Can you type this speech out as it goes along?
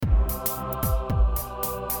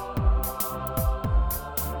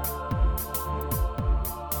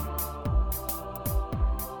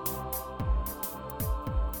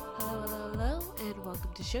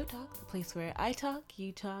Show Talk, the place where I talk,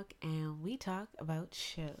 you talk, and we talk about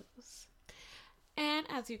shows. And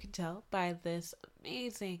as you can tell by this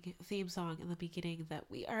amazing theme song in the beginning, that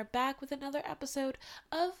we are back with another episode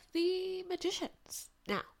of The Magicians.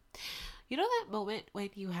 Now, you know that moment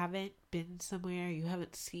when you haven't been somewhere, you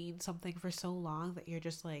haven't seen something for so long that you're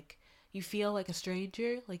just like, you feel like a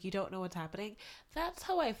stranger, like you don't know what's happening? That's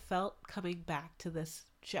how I felt coming back to this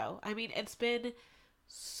show. I mean, it's been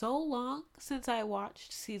so long since I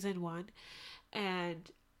watched season 1,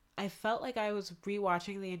 and I felt like I was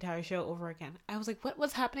rewatching the entire show over again. I was like, what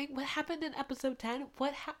was happening? What happened in episode 10?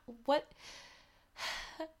 What?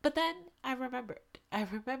 But then I remembered. I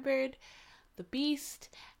remembered the Beast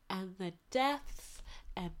and the deaths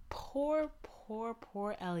and poor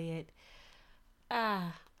Elliot.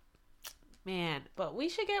 Ah, man. But we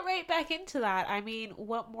should get right back into that. I mean,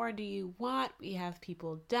 what more do you want? We have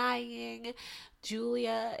people dying.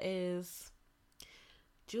 Julia.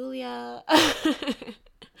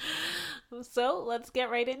 So let's get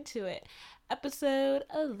right into it. Episode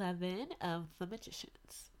 11 of The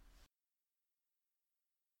Magicians.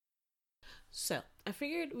 So, I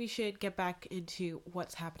figured we should get back into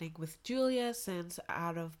what's happening with Julia, since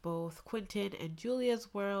out of both Quentin and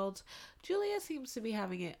Julia's worlds, Julia seems to be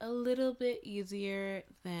having it a little bit easier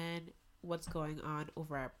than what's going on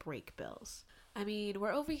over at Breakbills. I mean,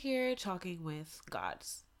 we're over here talking with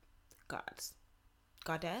goddesses.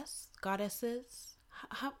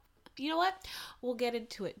 How, you know what? We'll get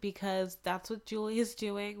into it, because that's what Julia's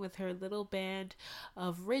doing with her little band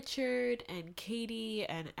of Richard and Katie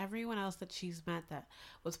and everyone else that she's met that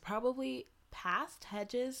was probably past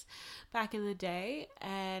Hedges back in the day,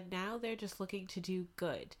 and now they're just looking to do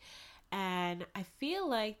good. And I feel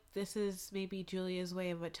like this is maybe Julia's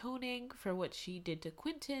way of atoning for what she did to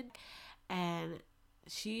Quentin, and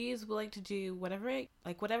she's willing to do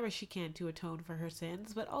whatever she can to atone for her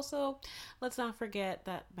sins. But also, let's not forget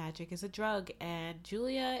that magic is a drug, and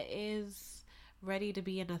Julia is ready to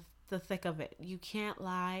be in the thick of it. You can't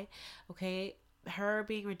lie, okay? Her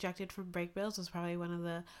being rejected from Breakbills was probably one of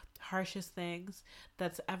the harshest things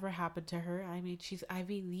that's ever happened to her. I mean, she's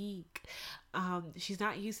Ivy League. She's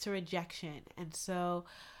not used to rejection, and so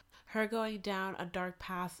her going down a dark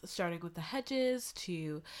path, starting with the Hedges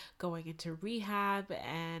to going into rehab,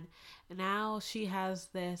 and now she has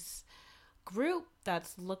this group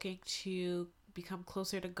that's looking to become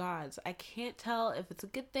closer to gods. I can't tell if it's a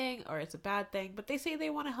good thing or it's a bad thing, but they say they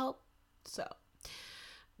want to help. So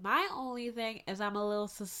my only thing is I'm a little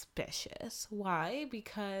suspicious. Why?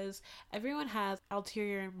 Because everyone has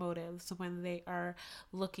ulterior motives when they are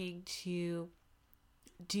looking to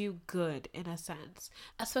do good, in a sense,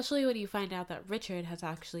 especially when you find out that Richard has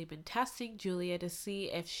actually been testing Julia to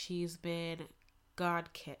see if she's been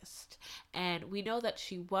God kissed, and we know that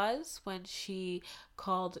she was when she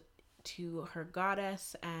called to her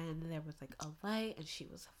goddess, and there was like a light and she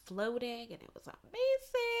was floating and it was amazing.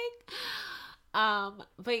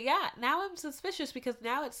 But yeah, now I'm suspicious, because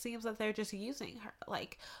now it seems that they're just using her.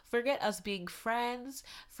 Like, forget us being friends,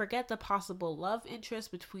 forget the possible love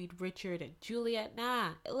interest between Richard and Julia.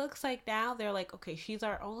 Nah, it looks like now they're like, okay, she's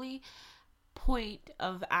our only point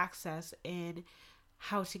of access in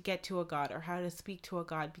how to get to a god or how to speak to a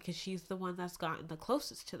god, because she's the one that's gotten the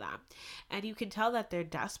closest to them. And you can tell that they're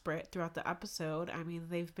desperate throughout the episode. I mean,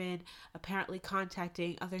 they've been apparently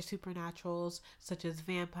contacting other supernaturals, such as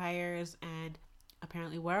vampires, and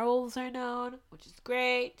apparently werewolves are known, which is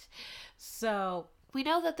great. So we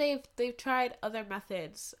know that they've tried other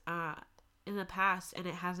methods in the past, and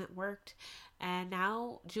it hasn't worked. And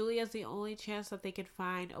now Julia's the only chance that they could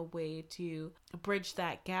find a way to bridge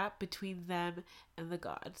that gap between them and the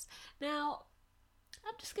gods. Now,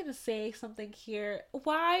 I'm just going to say something here.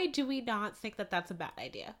 Why do we not think that that's a bad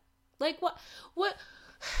idea? Like,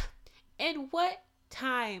 in what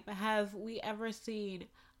time have we ever seen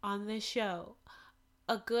on this show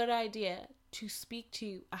a good idea to speak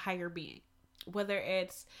to a higher being? Whether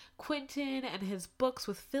it's Quentin and his books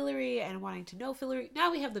with Fillory and wanting to know Fillory,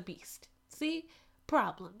 now we have the Beast. See?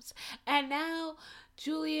 Problems. And now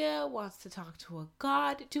Julia wants to talk to a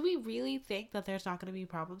god. Do we really think that there's not going to be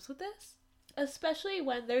problems with this? Especially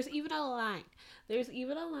when there's even a line. There's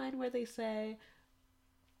even a line where they say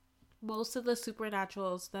most of the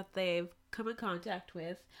supernaturals that they've come in contact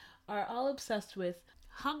with are all obsessed with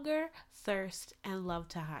hunger, thirst, and love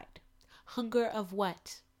to hide. Hunger of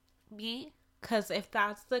what? Me? Because if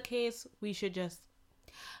that's the case, we should just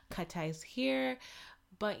cut ties here.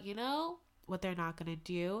 But you know what they're not going to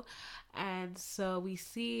do. And so we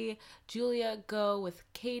see Julia go with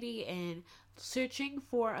Katie in searching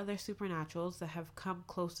for other supernaturals that have come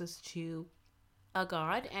closest to a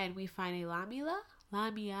god. And we find a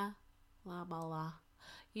Lamia, Lamala.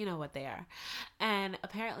 You know what they are. And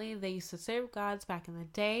apparently they used to serve gods back in the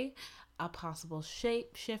day, a possible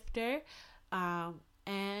shapeshifter.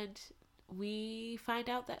 And we find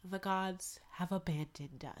out that the gods have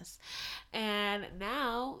abandoned us. And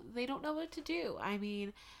now they don't know what to do. I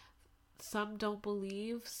mean, some don't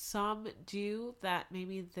believe, some do, that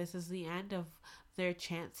maybe this is the end of their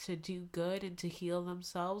chance to do good and to heal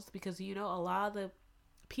themselves, because a lot of the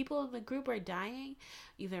people in the group are dying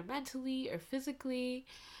either mentally or physically,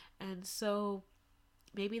 and so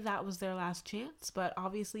maybe that was their last chance. But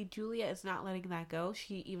obviously Julia is not letting that go.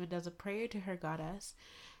 She even does a prayer to her goddess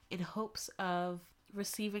in hopes of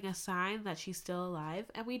receiving a sign that she's still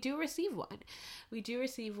alive, and we do receive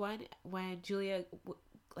one when Julia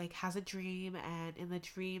has a dream, and in the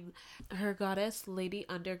dream her goddess Lady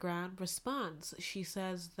Underground responds. She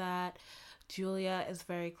says that Julia is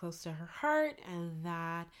very close to her heart and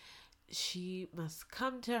that she must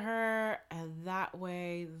come to her, and that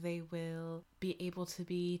way they will be able to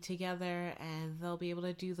be together and they'll be able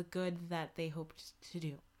to do the good that they hoped to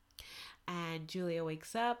do. And Julia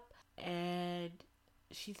wakes up and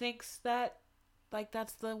she thinks that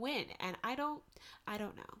that's the win, and I don't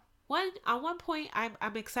know. On one point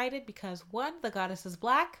I'm excited because one, the goddess is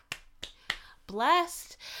black,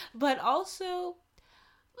 blessed, but also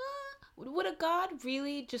would a god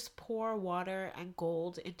really just pour water and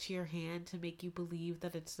gold into your hand to make you believe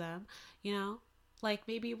that it's them?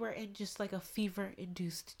 Maybe we're in just a fever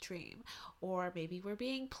induced dream, or maybe we're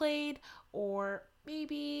being played, or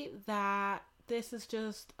maybe that this is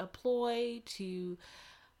just a ploy to,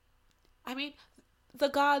 the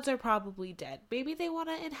gods are probably dead. Maybe they want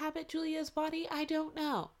to inhabit Julia's body. I don't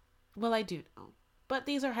know. Well, I do know. But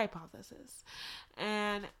these are hypotheses.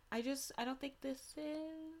 And I don't think this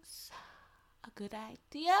is a good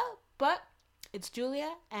idea. But it's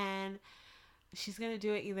Julia, and she's going to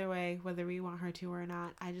do it either way, whether we want her to or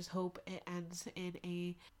not. I just hope it ends in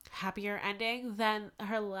a happier ending than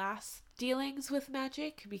her last dealings with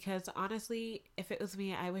magic, because honestly, if it was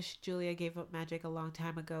me, I wish Julia gave up magic a long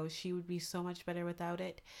time ago. She would be so much better without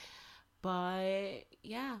it. But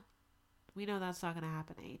yeah, we know that's not going to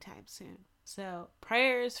happen anytime soon. So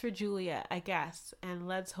prayers for Julia, I guess, and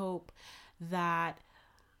let's hope that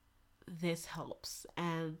this helps,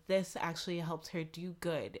 and this actually helps her do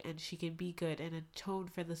good, and she can be good and atone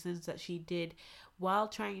for the sins that she did while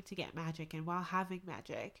trying to get magic and while having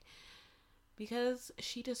magic, because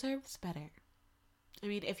she deserves better.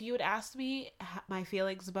 If you had asked me my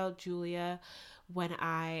feelings about Julia when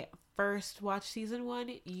I first watched season 1,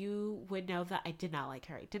 you would know that I did not like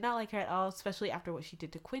her. I did not like her at all, especially after what she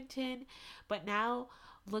did to Quentin. But now,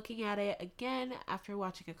 looking at it again after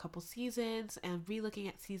watching a couple seasons and re-looking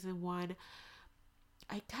at season 1,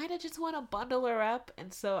 I kind of just want to bundle her up,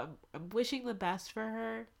 and so I'm wishing the best for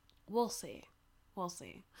her. We'll see.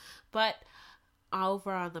 But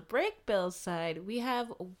over on the Break Bill side, we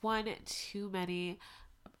have one too many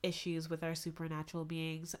issues with our supernatural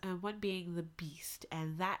beings, and one being the Beast,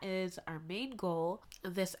 and that is our main goal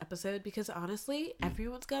of this episode, because honestly,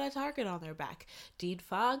 everyone's got a target on their back. Dean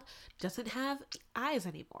Fogg doesn't have eyes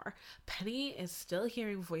anymore. Penny is still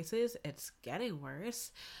hearing voices. It's getting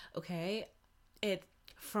worse. Okay,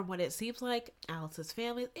 from what it seems like, Alice's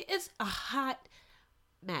family is a hot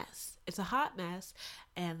mess. It's a hot mess,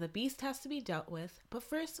 and the Beast has to be dealt with. But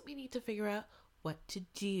first, we need to figure out what to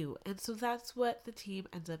do. And so that's what the team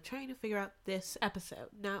ends up trying to figure out this episode.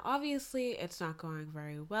 Now, obviously, it's not going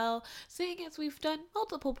very well, seeing as we've done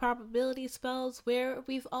multiple probability spells where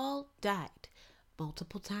we've all died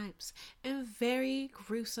multiple times in very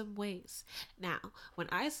gruesome ways. Now, when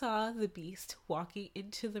I saw the Beast walking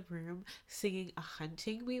into the room singing A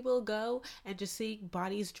Hunting We Will Go, and just seeing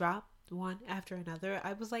bodies drop one after another,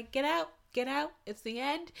 I was like, get out, it's the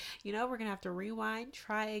end, we're gonna have to rewind,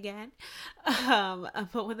 try again.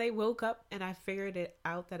 But when they woke up and I figured it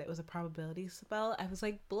out that it was a probability spell, I was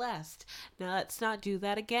like, blessed. Now let's not do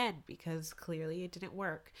that again, because clearly it didn't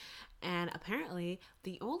work. And apparently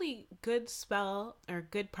the only good spell or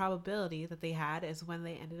good probability that they had is when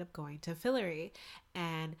they ended up going to Fillory,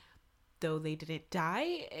 and though they didn't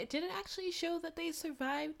die, it didn't actually show that they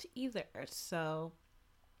survived either. So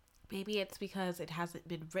maybe it's because it hasn't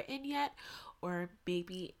been written yet, or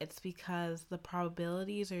maybe it's because the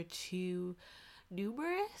probabilities are too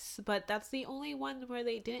numerous, but that's the only one where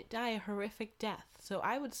they didn't die a horrific death. So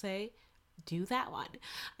I would say do that one.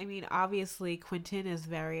 Obviously Quentin is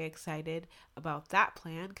very excited about that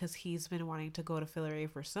plan because he's been wanting to go to Fillory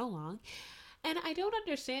for so long. And I don't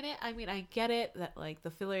understand it. I mean, I get it that like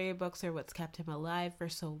the Fillory books are what's kept him alive for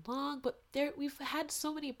so long, but we've had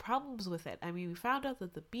so many problems with it. I mean, we found out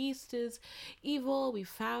that the Beast is evil. We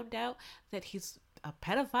found out that he's a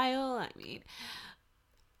pedophile. I mean,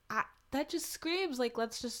 that just screams like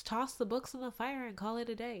let's just toss the books in the fire and call it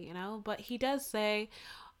a day, you know? But he does say,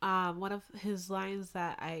 one of his lines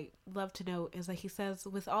that I love to note is that he says,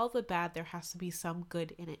 with all the bad, there has to be some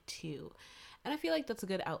good in it too. And I feel like that's a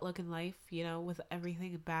good outlook in life, you know, with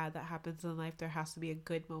everything bad that happens in life, there has to be a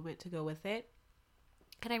good moment to go with it.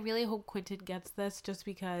 And I really hope Quentin gets this just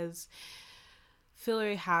because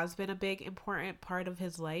Fillory has been a big important part of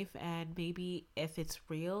his life, and maybe if it's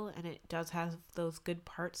real and it does have those good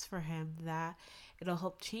parts for him, that it'll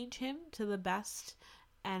help change him to the best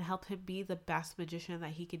and help him be the best magician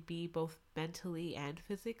that he could be, both mentally and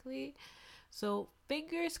physically. So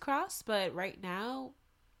fingers crossed, but right now,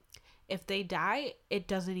 if they die, it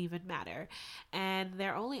doesn't even matter. And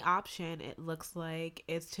their only option, it looks like,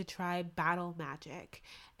 is to try battle magic.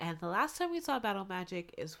 And the last time we saw battle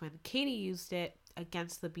magic is when Katie used it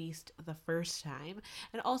against the Beast the first time,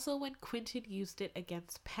 and also when Quentin used it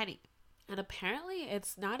against Penny. And apparently,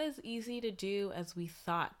 it's not as easy to do as we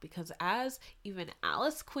thought, because as even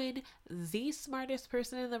Alice Quinn, the smartest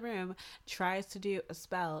person in the room, tries to do a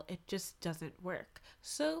spell, it just doesn't work.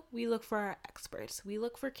 So we look for our experts. We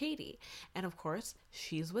look for Katie. And of course,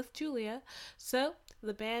 she's with Julia. So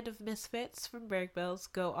the band of misfits from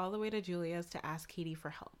Bergbills go all the way to Julia's to ask Katie for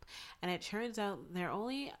help. And it turns out their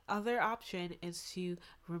only other option is to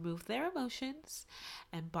remove their emotions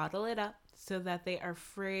and bottle it up so that they are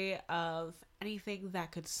free of anything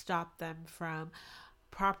that could stop them from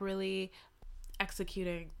properly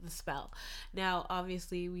executing the spell. Now,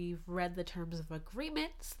 obviously, we've read the terms of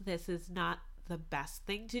agreements. This is not the best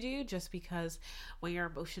thing to do, just because when your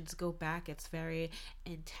emotions go back, it's very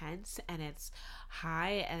intense and it's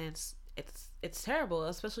high, and it's terrible,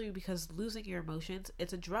 especially because losing your emotions,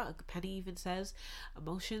 it's a drug. Penny even says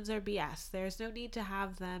emotions are BS. There's no need to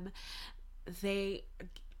have them. They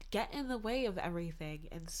get in the way of everything.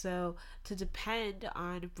 And so to depend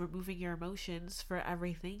on removing your emotions for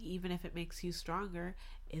everything, even if it makes you stronger,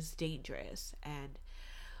 is dangerous. And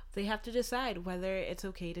they have to decide whether it's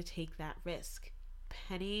okay to take that risk.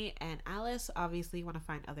 Penny and Alice obviously want to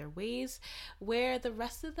find other ways, where the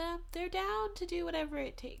rest of them, they're down to do whatever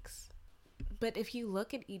it takes. But if you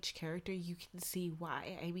look at each character, you can see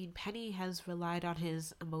why. I mean, Penny has relied on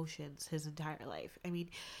his emotions his entire life. I mean,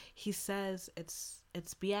 he says it's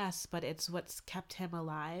BS, but it's what's kept him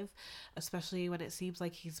alive, especially when it seems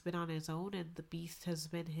like he's been on his own and the Beast has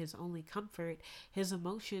been his only comfort. His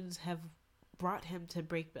emotions have brought him to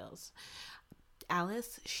Breakbills.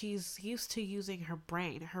 Alice, she's used to using her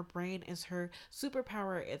brain. Her brain is her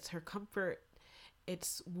superpower, it's her comfort,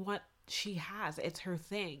 it's what she has, it's her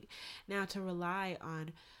thing. Now, to rely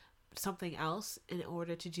on something else in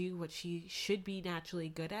order to do what she should be naturally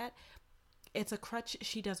good at, it's a crutch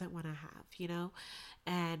she doesn't want to have, you know?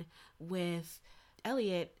 And with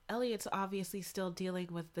Elliot's obviously still dealing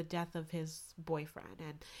with the death of his boyfriend,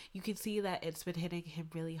 and you can see that it's been hitting him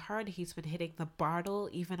really hard. He's been hitting the bottle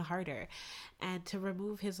even harder. And to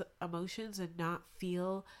remove his emotions and not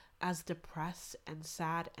feel as depressed and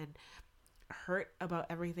sad and hurt about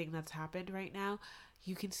everything that's happened right now,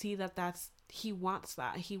 you can see that he wants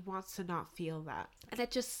that. He wants to not feel that. And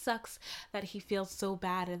it just sucks that he feels so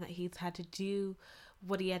bad and that he's had to do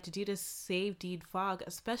what he had to do to save Dean Fogg,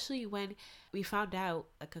 especially when we found out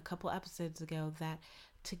like a couple episodes ago that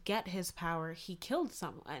to get his power, he killed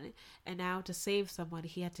someone, and now to save someone,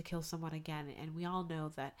 he had to kill someone again. And we all know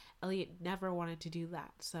that Elliot never wanted to do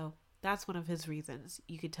that. So that's one of his reasons.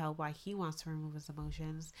 You could tell why he wants to remove his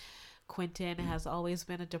emotions. Quentin has always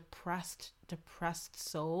been a depressed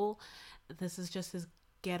soul. This is just his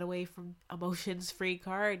getaway from emotions free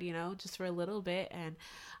card, you know, just for a little bit. And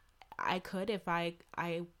I could, if I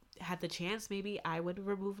had the chance, maybe I would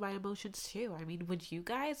remove my emotions too. I mean, would you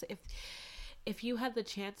guys, if you had the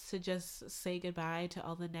chance to just say goodbye to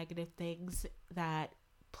all the negative things that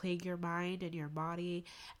plague your mind and your body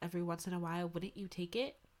every once in a while, wouldn't you take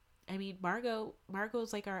it? I mean,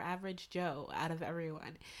 Margot's like our average Joe out of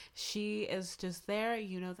everyone. She is just there,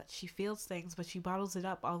 you know, that she feels things, but she bottles it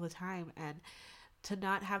up all the time. And to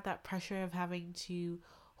not have that pressure of having to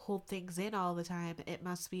hold things in all the time, it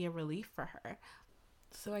must be a relief for her.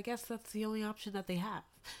 So I guess that's the only option that they have.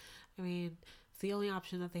 I mean, it's the only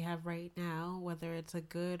option that they have right now, whether it's a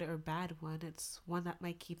good or bad one. It's one that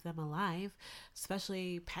might keep them alive,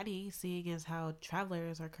 especially Penny, seeing as how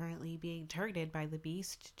travelers are currently being targeted by the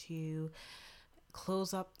Beast to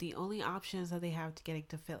close up the only options that they have to getting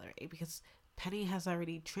to Fillory, because Penny has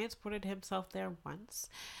already transported himself there once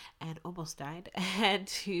and almost died, and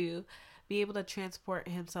to be able to transport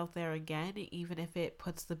himself there again, even if it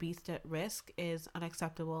puts the beast at risk, is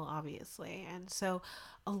unacceptable, obviously. And so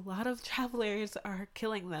a lot of travelers are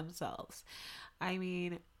killing themselves. I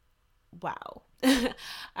mean, wow.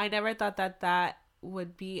 I never thought that that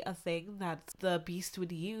would be a thing that the beast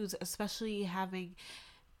would use, especially having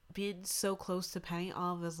been so close to Penny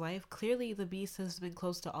all of his life. Clearly, the beast has been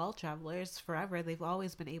close to all travelers forever. They've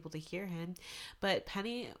always been able to hear him. But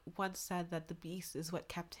Penny once said that the beast is what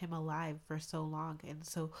kept him alive for so long. And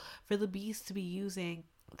so, for the beast to be using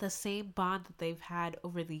the same bond that they've had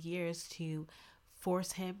over the years to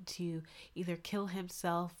force him to either kill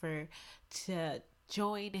himself or to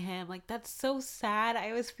join him, like, that's so sad. I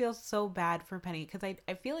always feel so bad for Penny because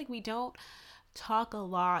I feel like we don't talk a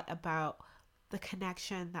lot about the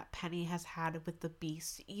connection that Penny has had with the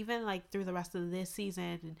beast, even like through the rest of this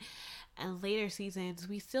season and later seasons.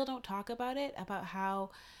 We still don't talk about it, about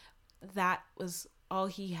how that was all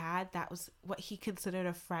he had. That was what he considered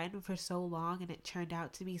a friend for so long, and it turned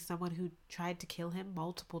out to be someone who tried to kill him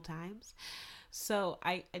multiple times. So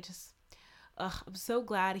I just, I'm so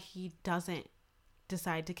glad he doesn't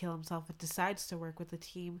decide to kill himself and decides to work with the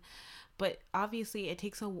team. But obviously it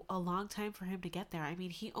takes a long time for him to get there. I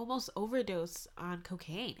mean, he almost overdosed on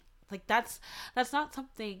cocaine. Like, that's not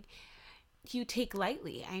something you take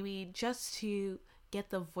lightly. I mean, just to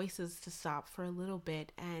get the voices to stop for a little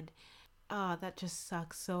bit, and that just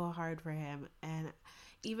sucks so hard for him. And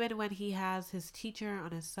even when he has his teacher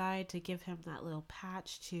on his side to give him that little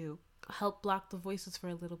patch to help block the voices for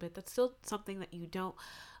a little bit, that's still something that you don't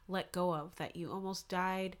let go of, that you almost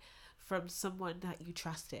died from someone that you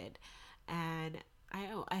trusted. And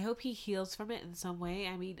I hope he heals from it in some way.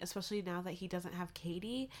 I mean, especially now that he doesn't have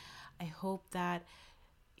Katie, I hope that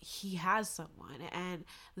he has someone. And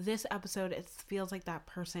this episode, it feels like that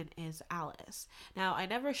person is Alice. Now, I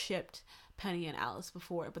never shipped Penny and Alice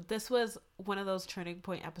before, but this was one of those turning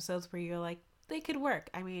point episodes where you're like, they could work.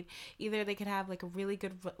 I mean, either they could have like a really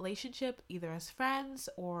good relationship, either as friends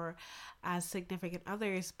or as significant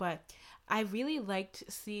others. But I really liked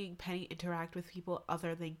seeing Penny interact with people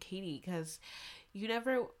other than Katie, because you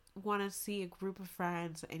never want to see a group of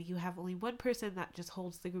friends and you have only one person that just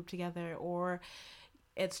holds the group together, or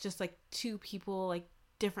it's just like two people, like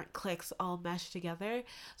different cliques all meshed together.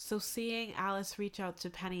 So seeing Alice reach out to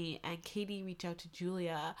Penny and Katie reach out to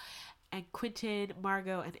Julia, and Quentin,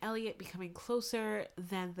 Margot, and Elliot becoming closer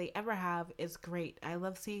than they ever have is great. I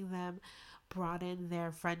love seeing them broaden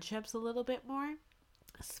their friendships a little bit more.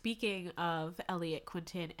 Speaking of Elliot,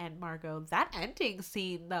 Quentin, and Margot, that ending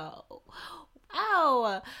scene though.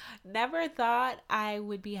 Wow! Never thought I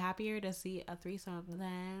would be happier to see a threesome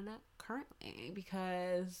than currently,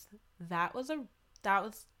 because that was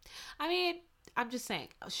I mean, I'm just saying,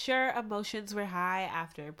 sure, emotions were high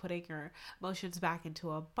after putting her emotions back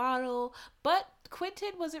into a bottle, but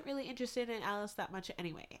Quentin wasn't really interested in Alice that much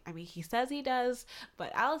anyway. I mean, he says he does,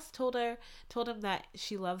 but Alice told him that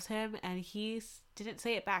she loves him, and he didn't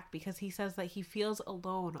say it back because he says that he feels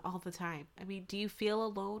alone all the time. I mean, do you feel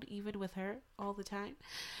alone even with her all the time?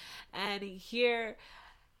 And here,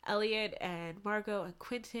 Elliot and Margot and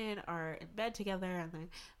Quentin are in bed together, and they're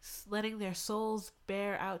letting their souls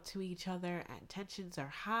bear out to each other, and tensions are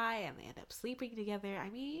high, and they end up sleeping together. I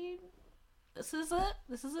mean, this is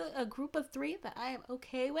a group of three that I am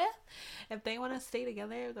okay with. If they want to stay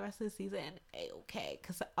together the rest of the season, okay.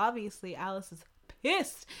 Because obviously Alice is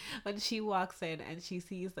pissed when she walks in and she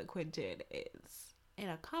sees that Quentin is in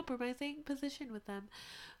a compromising position with them.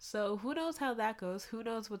 So who knows how that goes? Who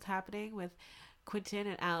knows what's happening with Quentin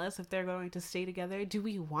and Alice, if they're going to stay together? Do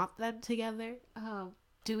we want them together?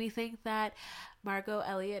 Do we think that Margot,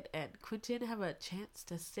 Elliot, and Quentin have a chance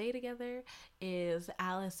to stay together? Is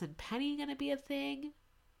Alice and Penny going to be a thing?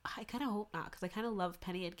 I kind of hope not, because I kind of love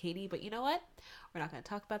Penny and Katie. But you know what? We're not going to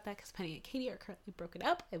talk about that because Penny and Katie are currently broken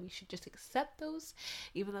up, and we should just accept those,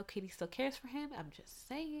 even though Katie still cares for him. I'm just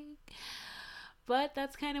saying. But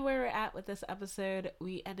that's kind of where we're at with this episode.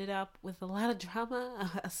 We ended up with a lot of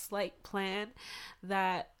drama, a slight plan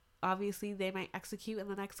that obviously they might execute in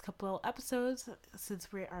the next couple episodes,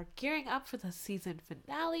 since we are gearing up for the season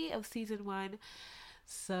finale of season 1.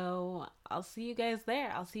 So I'll see you guys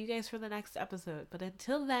there. I'll see you guys for the next episode. But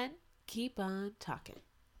until then, keep on talking.